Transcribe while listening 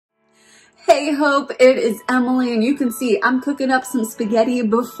Hey Hope, it is Emily, and you can see I'm cooking up some spaghetti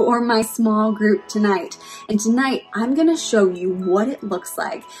before my small group tonight. And tonight I'm gonna show you what it looks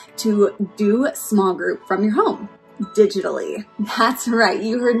like to do a small group from your home digitally. That's right,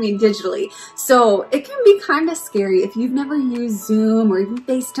 you heard me, digitally. So it can be kind of scary if you've never used Zoom or even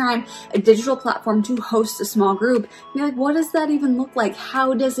FaceTime, a digital platform to host a small group. You're like, what does that even look like?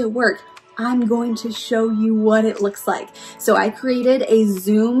 How does it work? I'm going to show you what it looks like. So I created a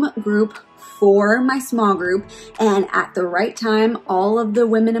Zoom group for my small group, and at the right time, all of the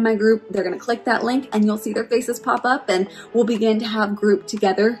women in my group, they're gonna click that link and you'll see their faces pop up and we'll begin to have group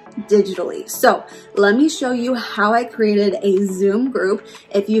together digitally. So let me show you how I created a Zoom group.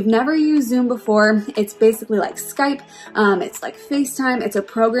 If you've never used Zoom before, it's basically like Skype, it's like FaceTime. It's a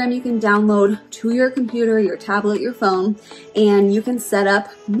program you can download to your computer, your tablet, your phone, and you can set up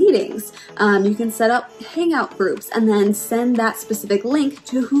meetings. You can set up hangout groups and then send that specific link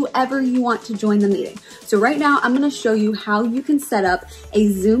to whoever you want to join the meeting. So right now I'm going to show you how you can set up a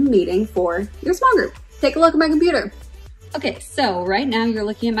Zoom meeting for your small group. Take a look at my computer. Okay, so right now you're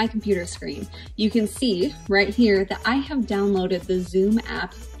looking at my computer screen. You can see right here that I have downloaded the Zoom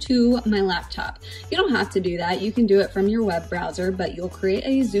app to my laptop. You don't have to do that. You can do it from your web browser, but you'll create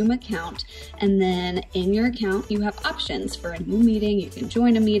a Zoom account, and then in your account you have options for a new meeting. You can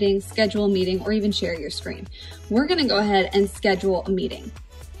join a meeting, schedule a meeting, or even share your screen. We're gonna go ahead and schedule a meeting.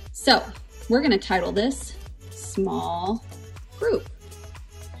 So we're gonna title this Small Group.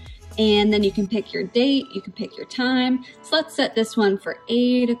 And then you can pick your date, you can pick your time. So let's set this one for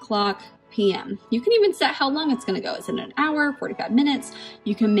 8 o'clock p.m. You can even set how long it's gonna go. Is it an hour, 45 minutes?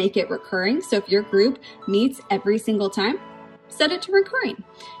 You can make it recurring. So if your group meets every single time, set it to recurring.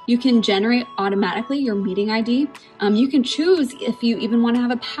 You can generate automatically your meeting ID. You can choose if you even wanna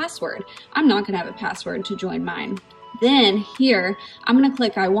have a password. I'm not gonna have a password to join mine. Then here, I'm gonna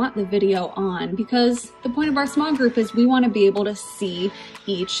click I want the video on, because the point of our small group is we wanna be able to see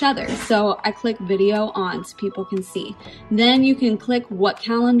each other. So I click video on so people can see. Then you can click what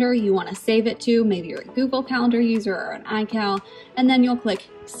calendar you wanna save it to. Maybe you're a Google Calendar user or an iCal, and then you'll click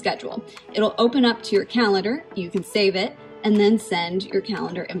schedule. It'll open up to your calendar. You can save it and then send your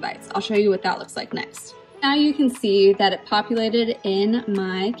calendar invites. I'll show you what that looks like next. Now you can see that it populated in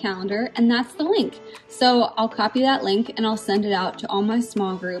my calendar, and that's the link. So I'll copy that link and I'll send it out to all my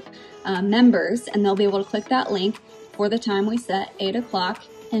small group members, and they'll be able to click that link for the time we set, 8 o'clock,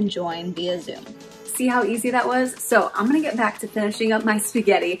 and join via Zoom. See how easy that was? So I'm gonna get back to finishing up my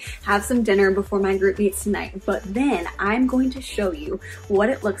spaghetti, have some dinner before my group meets tonight, but then I'm going to show you what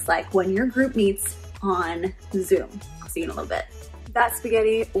it looks like when your group meets on Zoom. I'll see you in a little bit. That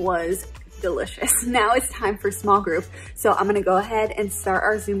spaghetti was delicious. Now it's time for small group. So I'm gonna go ahead and start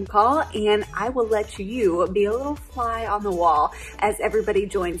our Zoom call, and I will let you be a little fly on the wall as everybody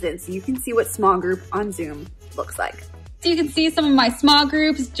joins in so you can see what small group on Zoom looks like. So you can see some of my small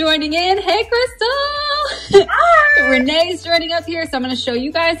groups joining in. Hey, Crystal! Hi! Renee's joining up here. So I'm gonna show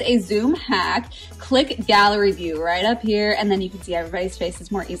you guys a Zoom hack. Click gallery view right up here, and then you can see everybody's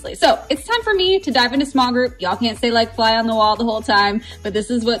faces more easily. So it's time for me to dive into small group. Y'all can't say like fly on the wall the whole time, but this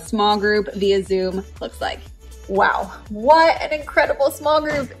is what small group via Zoom looks like. Wow, what an incredible small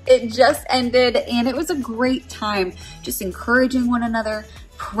group. It just ended, and it was a great time just encouraging one another,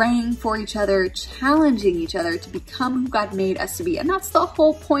 praying for each other, challenging each other to become who God made us to be. And that's the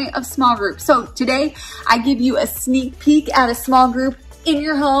whole point of small group. So today I give you a sneak peek at a small group in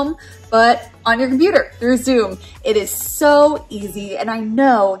your home, but on your computer through Zoom. It is so easy, and I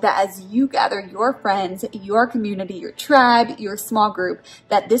know that as you gather your friends, your community, your tribe, your small group,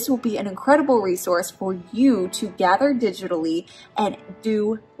 that this will be an incredible resource for you to gather digitally and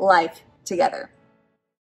do life together.